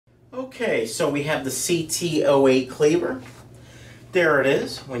Okay, so we have the CT08 cleaver. There it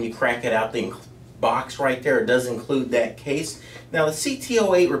is. When you crack it out the box right there, it does include that case. Now the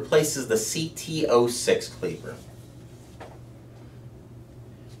CT08 replaces the CT06 cleaver.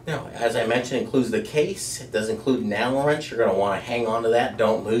 Now, as I mentioned, it includes the case. It does include an Allen wrench. You're going to want to hang on to that.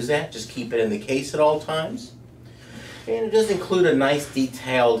 Don't lose that. Just keep it in the case at all times. And it does include a nice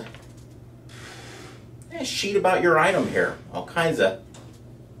detailed sheet about your item here. All kinds of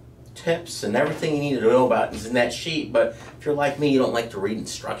tips and everything you need to know about is in that sheet. But if you're like me, you don't like to read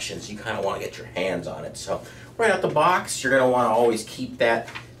instructions. You kind of want to get your hands on it. So right out the box, you're going to want to always keep that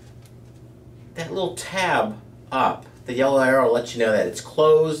little tab up. The yellow arrow lets you know that it's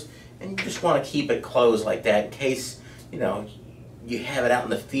closed, and you just want to keep it closed like that in case, you know, you have it out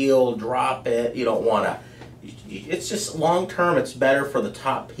in the field, drop it. You don't want to. It's just long term, it's better for the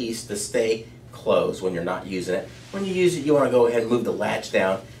top piece to stay closed when you're not using it. When you use it, you want to go ahead and move the latch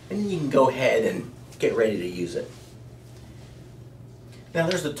down, and then you can go ahead and get ready to use it. Now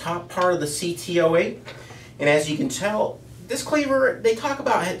there's the top part of the CT08, and as you can tell, this cleaver, they talk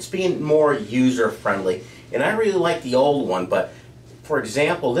about it being more user-friendly. And I really like the old one, but for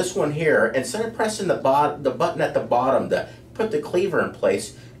example, this one here, instead of pressing the button at the bottom to put the cleaver in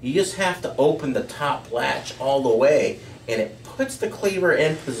place, you just have to open the top latch all the way, and it puts the cleaver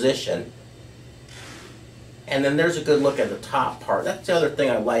in position. And then there's a good look at the top part. That's the other thing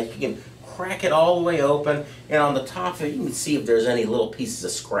I like. You can crack it all the way open, and on the top of it, you can see if there's any little pieces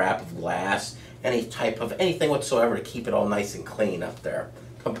of scrap of glass, any type of anything whatsoever to keep it all nice and clean up there,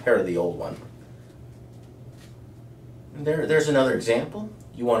 compared to the old one. There's another example.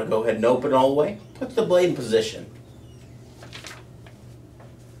 You want to go ahead and open it all the way. Put the blade in position.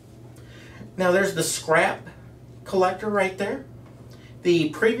 Now there's the scrap collector right there. The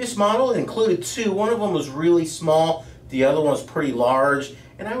previous model included two. One of them was really small. The other one was pretty large.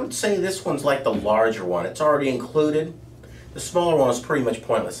 And I would say this one's like the larger one. It's already included. The smaller one is pretty much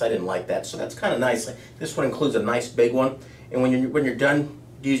pointless. I didn't like that. So that's kind of nice. This one includes a nice big one. And when you're done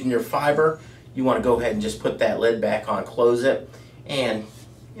using your fiber, you want to go ahead and just put that lid back on, close it, and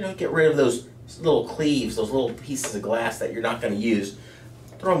get rid of those little cleaves, those little pieces of glass that you're not going to use.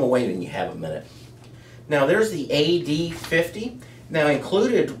 Throw them away when you have a minute. Now there's the AD50. Now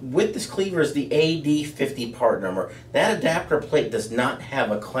included with this cleaver is the AD50 part number. That adapter plate does not have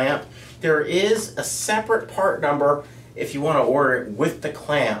a clamp. There is a separate part number if you want to order it with the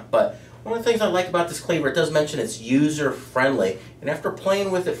clamp, but one of the things I like about this cleaver, it does mention it's user-friendly, and after playing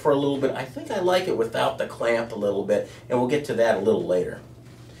with it for a little bit, I think I like it without the clamp a little bit, and we'll get to that a little later.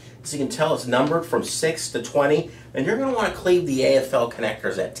 As you can tell, it's numbered from 6 to 20, and you're going to want to cleave the AFL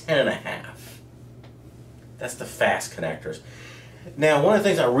connectors at 10.5. That's the fast connectors. Now, one of the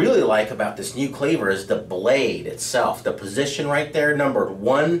things I really like about this new cleaver is the blade itself. The position right there, numbered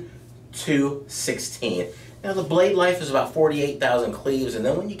 1 to 16. Now the blade life is about 48,000 cleaves, and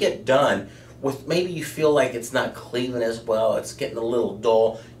then when you get done with, maybe you feel like it's not cleaving as well, it's getting a little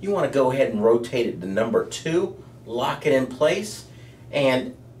dull, you want to go ahead and rotate it to number 2, lock it in place,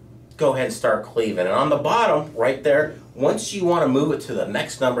 and go ahead and start cleaving. And on the bottom, right there, once you want to move it to the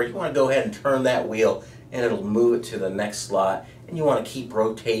next number, you want to go ahead and turn that wheel, and it'll move it to the next slot, and you want to keep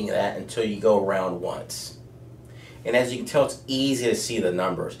rotating that until you go around once. And as you can tell, it's easy to see the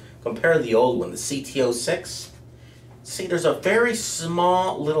numbers. Compare the old one, the CT06. See, there's a very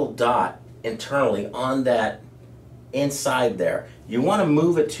small little dot internally on that inside there. You want to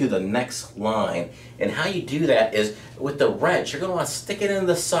move it to the next line. And how you do that is with the wrench. You're going to want to stick it in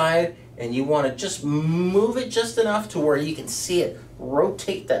the side, and you want to just move it just enough to where you can see it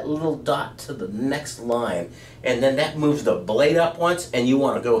rotate that little dot to the next line. And then that moves the blade up once, and you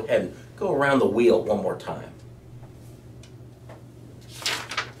want to go ahead and go around the wheel one more time.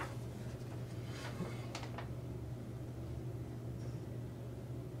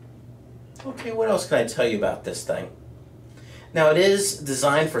 Okay, what else can I tell you about this thing? Now, it is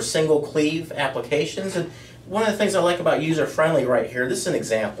designed for single cleave applications, and one of the things I like about user-friendly right here, this is an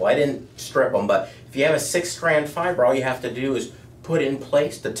example. I didn't strip them, but if you have a 6-strand fiber, all you have to do is put it in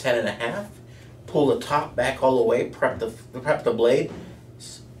place to 10.5, pull the top back all the way, prep the blade,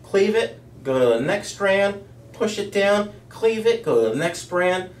 cleave it, go to the next strand, push it down, cleave it, go to the next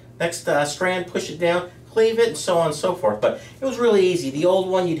strand, push it down, cleave it, and so on and so forth. But it was really easy. The old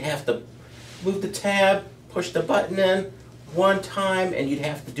one, you'd have to move the tab, push the button in one time, and you'd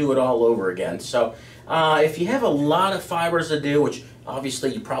have to do it all over again. So if you have a lot of fibers to do, which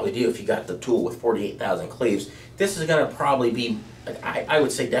obviously you probably do if you got the tool with 48,000 cleaves, this is going to probably be, I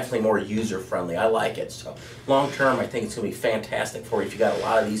would say, definitely more user-friendly. I like it. So long term, I think it's going to be fantastic for you if you got a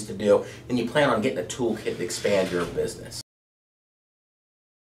lot of these to do and you plan on getting a toolkit to expand your business.